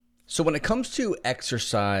So when it comes to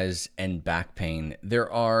exercise and back pain, there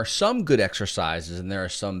are some good exercises and there are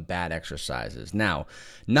some bad exercises. Now,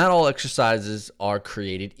 not all exercises are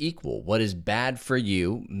created equal. What is bad for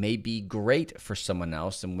you may be great for someone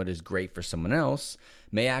else, and what is great for someone else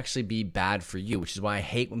may actually be bad for you, which is why I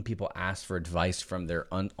hate when people ask for advice from their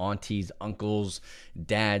aunties, uncles,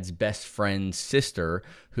 dad's best friend's sister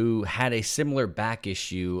who had a similar back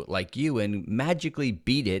issue like you and magically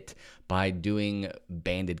beat it by doing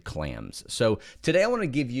banded clams. So today I want to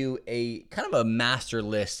give you a kind of a master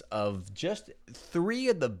list of just 3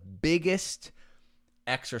 of the biggest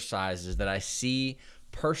exercises that I see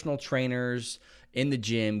personal trainers in the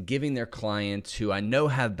gym giving their clients who I know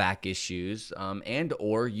have back issues, and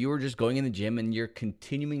or you are just going in the gym and you're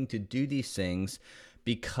continuing to do these things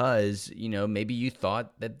because, maybe you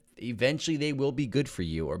thought that eventually they will be good for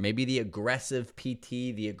you, or maybe the aggressive PT,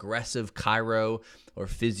 the aggressive chiro or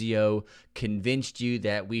physio convinced you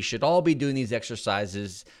that we should all be doing these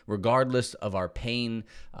exercises regardless of our pain.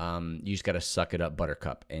 You just got to suck it up,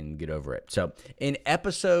 buttercup, and get over it. So in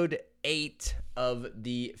episode 8 of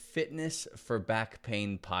the Fitness for Back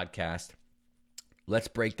Pain podcast, let's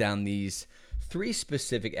break down these 3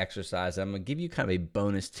 specific exercises. I'm going to give you kind of a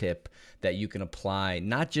bonus tip that you can apply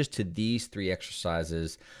not just to these 3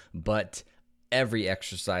 exercises, but every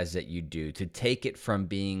exercise that you do, to take it from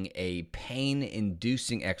being a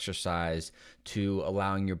pain-inducing exercise to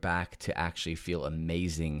allowing your back to actually feel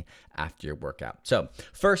amazing after your workout. So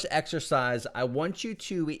first exercise I want you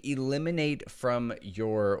to eliminate from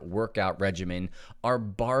your workout regimen are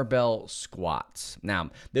barbell squats.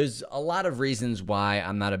 Now, there's a lot of reasons why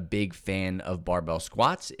I'm not a big fan of barbell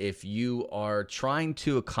squats. If you are trying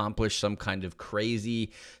to accomplish some kind of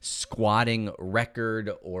crazy squatting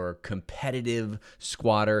record or competitive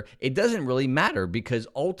squatter, it doesn't really matter, because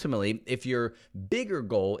ultimately, if your bigger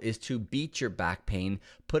goal is to beat your back pain,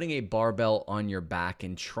 putting a barbell on your back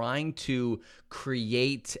and trying to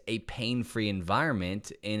create a pain-free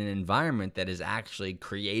environment in an environment that is actually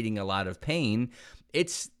creating a lot of pain,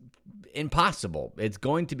 it's impossible. It's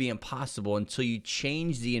going to be impossible until you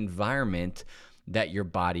change the environment that your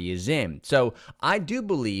body is in. So I do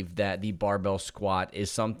believe that the barbell squat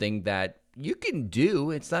is something that you can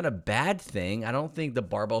do. It's not a bad thing. I don't think the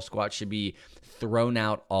barbell squat should be thrown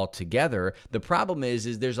out altogether. The problem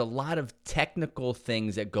is there's a lot of technical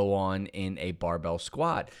things that go on in a barbell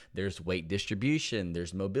squat. There's weight distribution,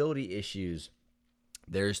 there's mobility issues,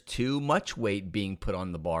 there's too much weight being put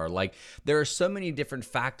on the bar. Like, there are so many different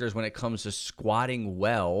factors when it comes to squatting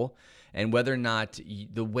well, and whether or not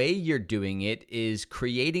the way you're doing it is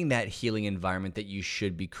creating that healing environment that you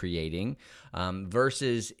should be creating,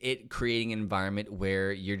 versus it creating an environment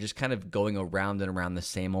where you're just kind of going around and around the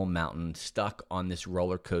same old mountain, stuck on this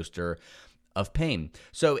roller coaster of pain.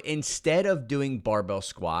 So instead of doing barbell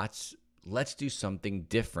squats, let's do something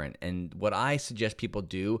different. And what I suggest people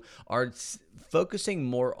do are focusing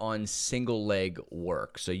more on single leg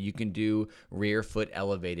work. So you can do rear foot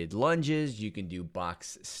elevated lunges, you can do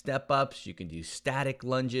box step ups, you can do static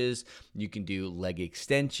lunges, you can do leg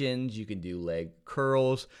extensions, you can do leg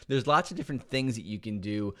curls. There's lots of different things that you can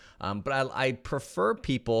do. But I prefer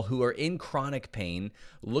people who are in chronic pain,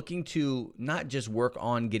 looking to not just work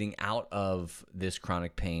on getting out of this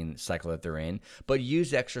chronic pain cycle that they're in, but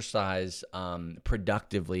use exercise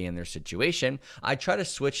productively in their situation. I try to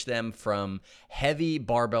switch them from heavy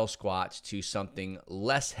barbell squats to something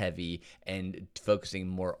less heavy and focusing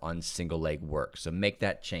more on single leg work. So make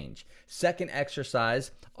that change. Second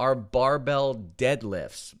exercise are barbell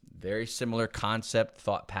deadlifts. Very similar concept,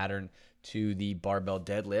 thought pattern to the barbell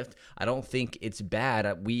deadlift. I don't think it's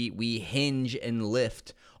bad. We hinge and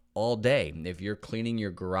lift all day. If you're cleaning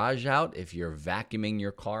your garage out, if you're vacuuming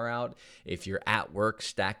your car out, if you're at work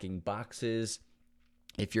stacking boxes,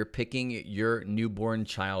 if you're picking your newborn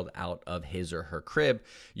child out of his or her crib,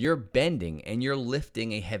 you're bending and you're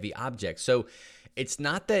lifting a heavy object. So it's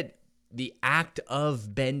not that the act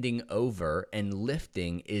of bending over and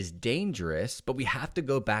lifting is dangerous, but we have to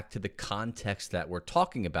go back to the context that we're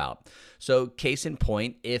talking about. So case in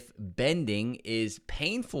point, if bending is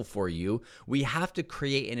painful for you, we have to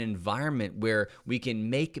create an environment where we can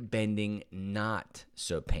make bending not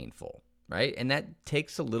so painful. Right? And that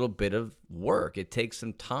takes a little bit of work. It takes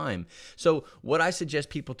some time. So what I suggest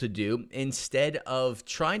people to do, instead of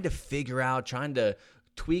trying to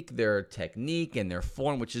tweak their technique and their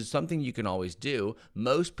form, which is something you can always do.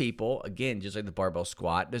 Most people, again, just like the barbell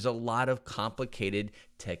squat, there's a lot of complicated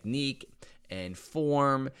technique and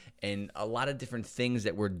form and a lot of different things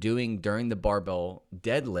that we're doing during the barbell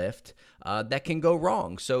deadlift that can go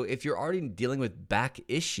wrong. So if you're already dealing with back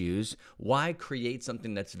issues, why create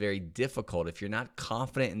something that's very difficult? If you're not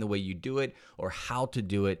confident in the way you do it or how to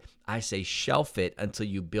do it, I say shelf it until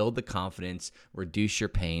you build the confidence, reduce your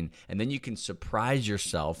pain, and then you can surprise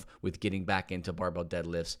yourself with getting back into barbell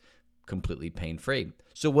deadlifts completely pain-free.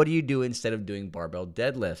 So what do you do instead of doing barbell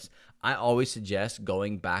deadlifts? I always suggest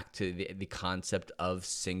going back to the concept of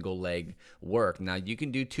single leg work. Now, you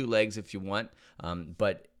can do 2 legs if you want,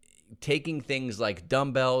 but taking things like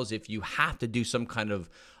dumbbells, if you have to do some kind of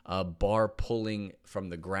bar pulling from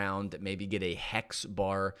the ground, maybe get a hex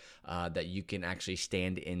bar that you can actually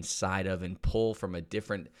stand inside of and pull from a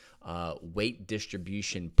different weight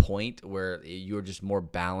distribution point where you're just more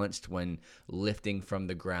balanced when lifting from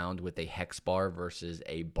the ground with a hex bar versus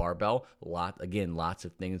a barbell. Lots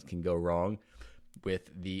of things can go wrong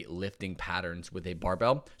with the lifting patterns with a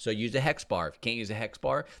barbell. So use a hex bar. If you can't use a hex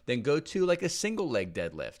bar, then go to like a single leg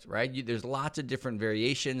deadlift, right? There's lots of different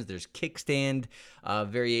variations. There's kickstand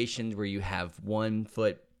variations where you have one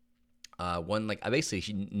foot,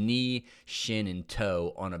 basically knee, shin, and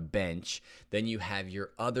toe on a bench. Then you have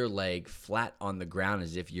your other leg flat on the ground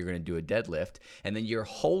as if you're going to do a deadlift. And then you're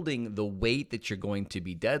holding the weight that you're going to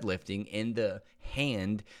be deadlifting in the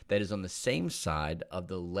hand that is on the same side of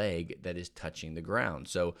the leg that is touching the ground.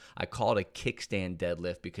 So I call it a kickstand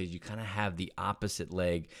deadlift because you kind of have the opposite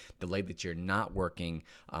leg, the leg that you're not working,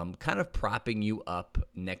 kind of propping you up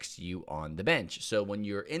next to you on the bench. So when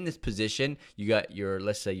you're in this position, you got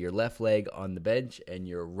let's say your left leg on the bench and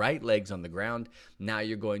your right leg's on the ground. Now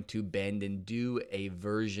you're going to bend and do a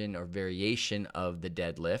version or variation of the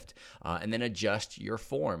deadlift, and then adjust your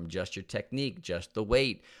form, adjust your technique, adjust the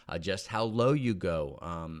weight, adjust how low you go.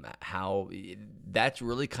 That's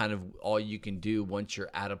really kind of all you can do once you're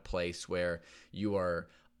at a place where you are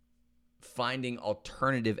finding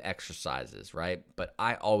alternative exercises, right? But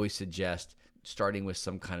I always suggest starting with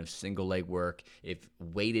some kind of single leg work. If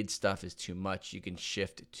weighted stuff is too much, you can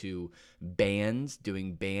shift to bands,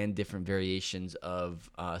 doing different variations of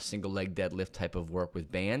single leg deadlift type of work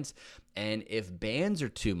with bands. And if bands are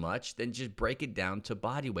too much, then just break it down to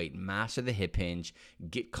body weight, master the hip hinge,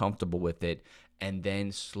 get comfortable with it, and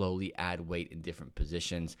then slowly add weight in different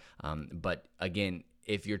positions. But again,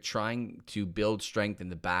 if you're trying to build strength in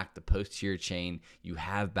the back, the posterior chain, you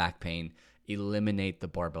have back pain, eliminate the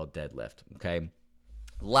barbell deadlift, okay?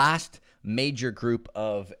 Last major group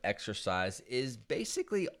of exercise is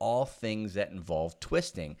basically all things that involve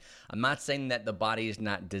twisting. I'm not saying that the body is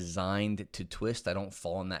not designed to twist. I don't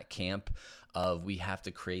fall in that camp of we have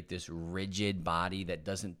to create this rigid body that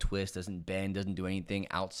doesn't twist, doesn't bend, doesn't do anything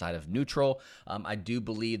outside of neutral. I do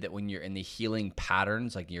believe that when you're in the healing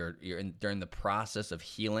patterns, like during the process of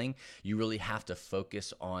healing, you really have to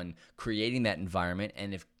focus on creating that environment.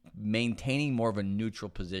 And if maintaining more of a neutral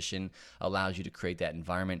position allows you to create that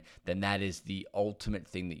environment, then that is the ultimate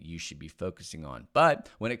thing that you should be focusing on. But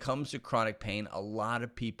when it comes to chronic pain, a lot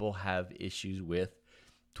of people have issues with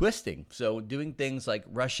twisting. So doing things like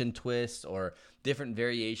Russian twists or different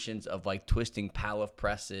variations of like twisting Pallof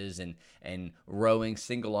presses and rowing,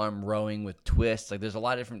 single arm rowing with twists. Like there's a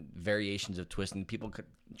lot of different variations of twisting. People could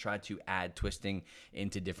try to add twisting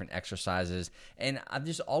into different exercises. And I've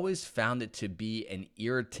just always found it to be an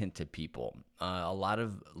irritant to people. A lot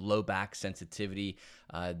of low back sensitivity.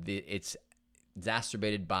 It's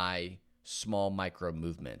exacerbated by small micro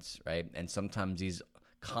movements, right? And sometimes these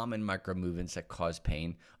common micro movements that cause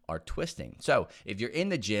pain are twisting. So if you're in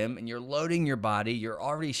the gym and you're loading your body, you're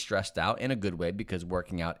already stressed out in a good way because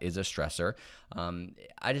working out is a stressor.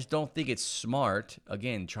 I just don't think it's smart,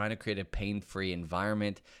 again, trying to create a pain-free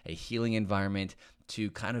environment, a healing environment,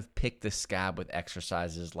 to kind of pick the scab with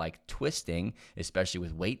exercises like twisting, especially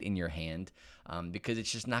with weight in your hand, because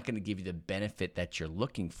it's just not going to give you the benefit that you're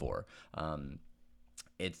looking for.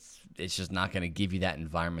 It's just not going to give you that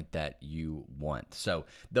environment that you want. So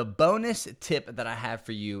the bonus tip that I have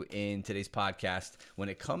for you in today's podcast when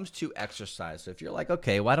it comes to exercise. So if you're like,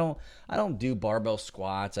 okay, well, I don't do barbell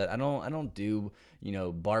squats. I don't do,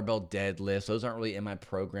 barbell deadlifts. Those aren't really in my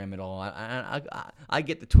program at all. I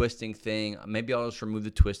get the twisting thing. Maybe I'll just remove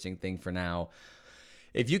the twisting thing for now.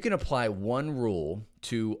 If you can apply one rule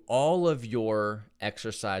to all of your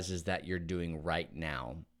exercises that you're doing right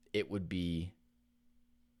now, it would be,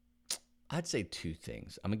 I'd say 2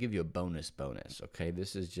 things. I'm going to give you a bonus, okay?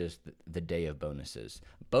 This is just the day of bonuses.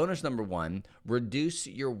 Bonus number 1, reduce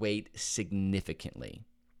your weight significantly.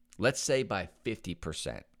 Let's say by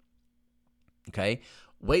 50%, okay?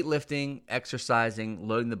 weightlifting, exercising,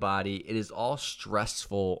 loading the body, it is all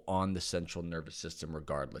stressful on the central nervous system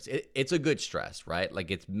regardless. It's a good stress, right?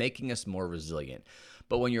 Like it's making us more resilient.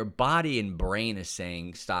 But when your body and brain is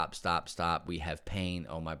saying, stop, stop, stop, we have pain,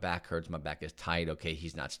 oh, my back hurts, my back is tight, okay,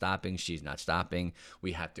 he's not stopping, she's not stopping,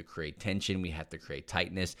 we have to create tension, we have to create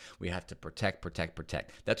tightness, we have to protect, protect,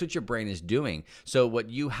 protect. That's what your brain is doing. So what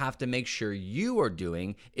you have to make sure you are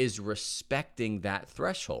doing is respecting that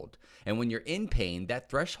threshold. And when you're in pain, that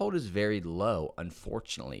threshold is very low,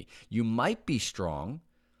 unfortunately. You might be strong,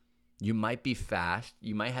 you might be fast,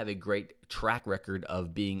 you might have a great track record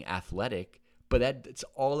of being athletic, but that's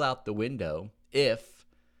all out the window if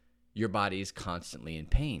your body is constantly in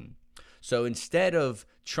pain. So instead of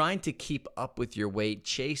trying to keep up with your weight,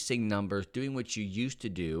 chasing numbers, doing what you used to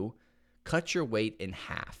do, cut your weight in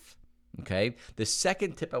half, okay? The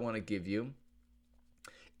second tip I want to give you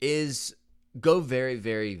is go very,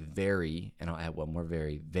 very, very, and I'll add one more,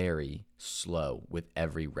 very, very slow with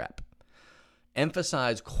every rep.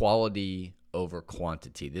 Emphasize quality over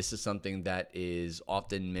quantity. This is something that is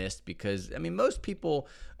often missed because, I mean, most people,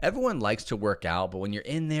 everyone likes to work out, but when you're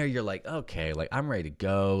in there, you're like, okay, like I'm ready to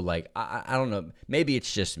go. Like, I don't know. Maybe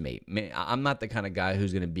it's just me. I'm not the kind of guy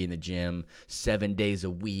who's going to be in the gym 7 days a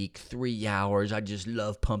week, 3 hours. I just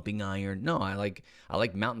love pumping iron. No, I like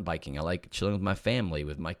mountain biking. I like chilling with my family,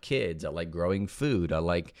 with my kids. I like growing food. I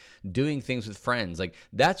like doing things with friends. Like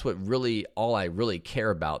that's what really, all I really care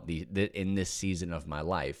about in this season of my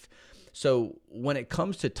life. So when it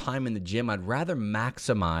comes to time in the gym, I'd rather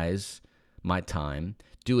maximize my time,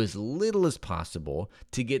 do as little as possible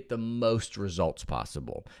to get the most results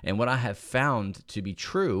possible. And what I have found to be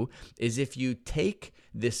true is if you take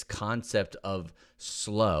this concept of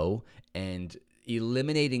slow and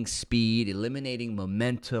eliminating speed, eliminating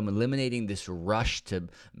momentum, eliminating this rush to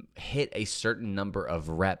hit a certain number of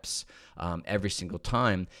reps every single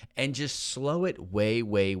time, and just slow it way,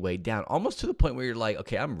 way, way down, almost to the point where you're like,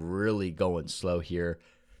 okay, I'm really going slow here.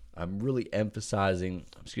 I'm really emphasizing,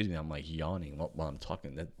 excuse me, I'm like yawning while I'm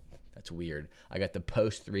talking. That's weird. I got the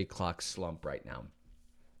post 3 o'clock slump right now,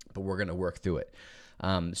 but we're going to work through it.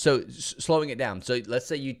 So slowing it down. So let's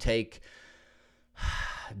say you take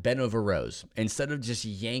bent over rows. Instead of just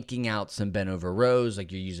yanking out some bent over rows,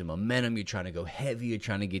 like you're using momentum, you're trying to go heavy, you're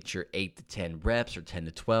trying to get your 8 to 10 reps or 10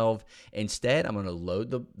 to 12. Instead, I'm going to load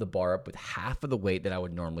the bar up with half of the weight that I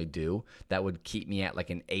would normally do. That would keep me at like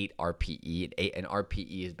an 8 RPE. An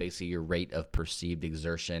RPE is basically your rate of perceived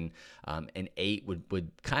exertion. An 8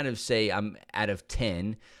 would kind of say I'm out of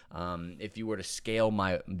 10. If you were to scale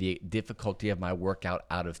the difficulty of my workout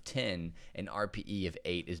out of 10, an RPE of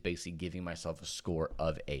 8 is basically giving myself a score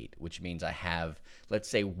of 8, which means I have, let's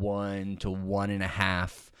say, 1 to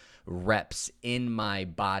 1.5 reps in my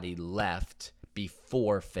body left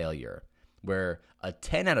before failure, where a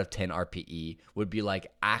 10 out of 10 RPE would be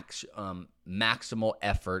like maximal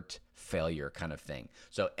effort failure kind of thing.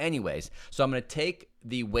 So anyways, so I'm going to take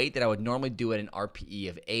the weight that I would normally do at an RPE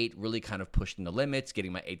of 8, really kind of pushing the limits,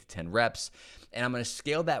 getting my 8 to 10 reps, and I'm going to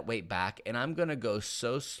scale that weight back, and I'm going to go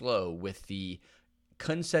so slow with the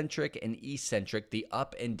concentric and eccentric, the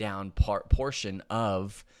up and down portion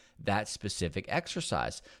of that specific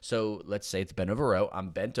exercise. So let's say it's bent over row.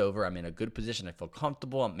 I'm bent over. I'm in a good position. I feel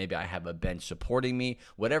comfortable. Maybe I have a bench supporting me,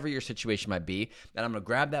 whatever your situation might be. And I'm going to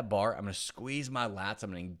grab that bar. I'm going to squeeze my lats.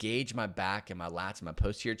 I'm going to engage my back and my lats and my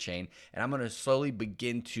posterior chain. And I'm going to slowly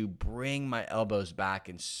begin to bring my elbows back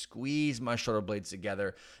and squeeze my shoulder blades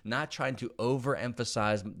together, not trying to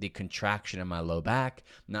overemphasize the contraction in my low back,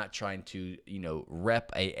 not trying to,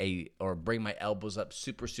 rep or bring my elbows up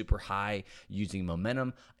super, super high using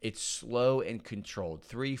momentum. It's slow and controlled.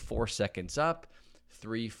 3-4 seconds up,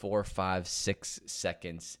 3, 4, 5, 6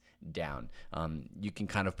 seconds down. You can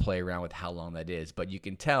kind of play around with how long that is, but you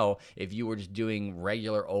can tell if you were just doing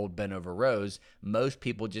regular old bent over rows, most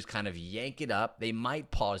people just kind of yank it up. They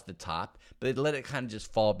might pause the top, but they let it kind of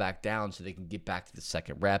just fall back down so they can get back to the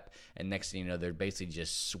second rep. And next thing you know, they're basically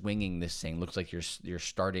just swinging this thing. Looks like you're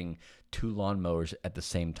starting 2 lawnmowers at the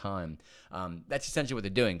same time. That's essentially what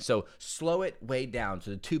they're doing. So slow it way down.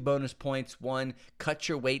 So the 2 bonus points: 1, cut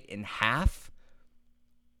your weight in half.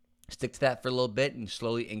 Stick to that for a little bit and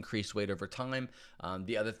slowly increase weight over time.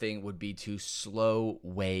 The other thing would be to slow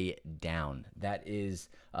way down. That is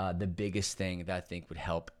the biggest thing that I think would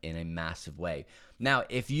help in a massive way. Now,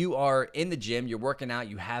 if you are in the gym, you're working out,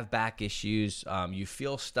 you have back issues, you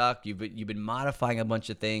feel stuck, you've been modifying a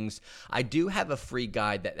bunch of things, I do have a free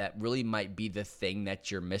guide that really might be the thing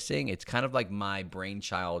that you're missing. It's kind of like my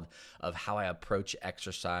brainchild of how I approach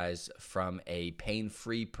exercise from a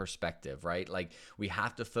pain-free perspective, right? Like, we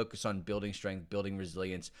have to focus on building strength, building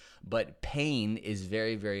resilience, but pain is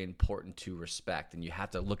very, very important to respect, and you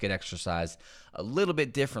have to look at exercise a little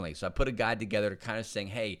bit differently. So I put a guide together to kind of saying,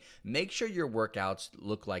 hey, make sure your workouts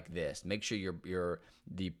look like this. Make sure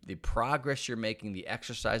the progress you're making, the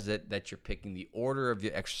exercise that you're picking, the order of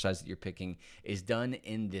the exercise that you're picking is done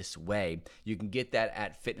in this way. You can get that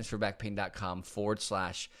at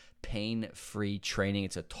fitnessforbackpain.com/pain-free training.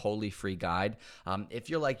 It's a totally free guide. If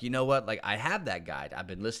you're like, you know what, like, I have that guide, I've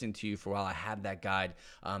been listening to you for a while, I have that guide,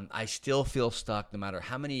 I still feel stuck no matter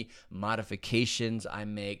how many modifications I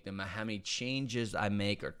make, no matter how many changes I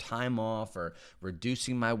make, or time off, or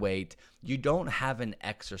reducing my weight, you don't have an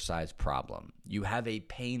exercise problem. You have a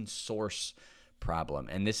pain source problem.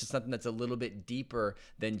 And this is something that's a little bit deeper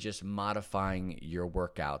than just modifying your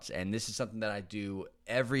workouts. And this is something that I do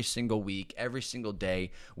every single week, every single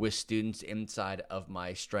day with students inside of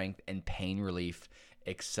my Strength and Pain Relief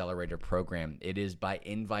Accelerator program. It is by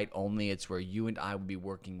invite only. It's where you and I will be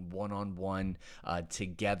working one-on-one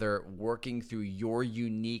together, working through your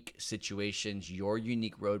unique situations, your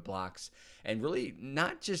unique roadblocks, and really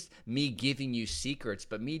not just me giving you secrets,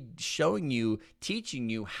 but me showing you, teaching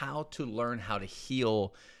you how to learn how to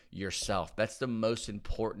heal yourself. That's the most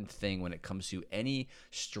important thing when it comes to any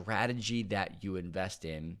strategy that you invest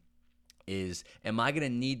in. Is, am I going to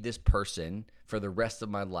need this person for the rest of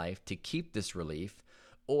my life to keep this relief?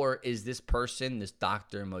 Or is this person, this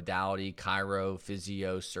doctor, modality, chiro,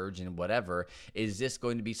 physio, surgeon, whatever, is this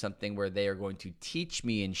going to be something where they are going to teach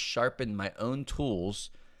me and sharpen my own tools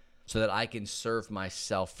so that I can serve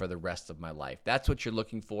myself for the rest of my life? That's what you're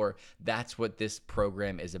looking for. That's what this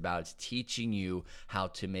program is about. It's teaching you how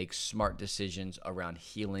to make smart decisions around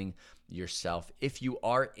healing yourself. If you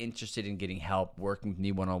are interested in getting help, working with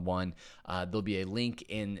me one-on-one, there'll be a link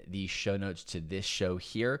in the show notes to this show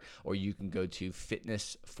here, or you can go to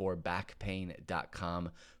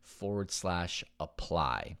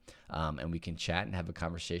fitnessforbackpain.com/apply. And we can chat and have a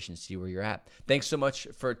conversation, see where you're at. Thanks so much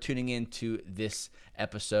for tuning in to this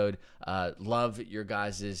episode. Love your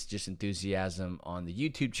guys' just enthusiasm on the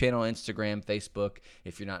YouTube channel, Instagram, Facebook.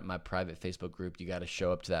 If you're not in my private Facebook group, you got to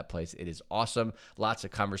show up to that place. It is awesome. Lots of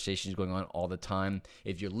conversations going on all the time.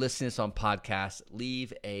 If you're listening to this on podcasts,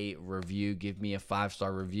 leave a review. Give me a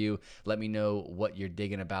 5-star review. Let me know what you're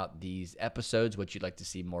digging about these episodes, what you'd like to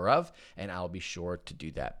see more of, and I'll be sure to do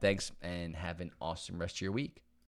that. Thanks, and have an awesome rest of your week.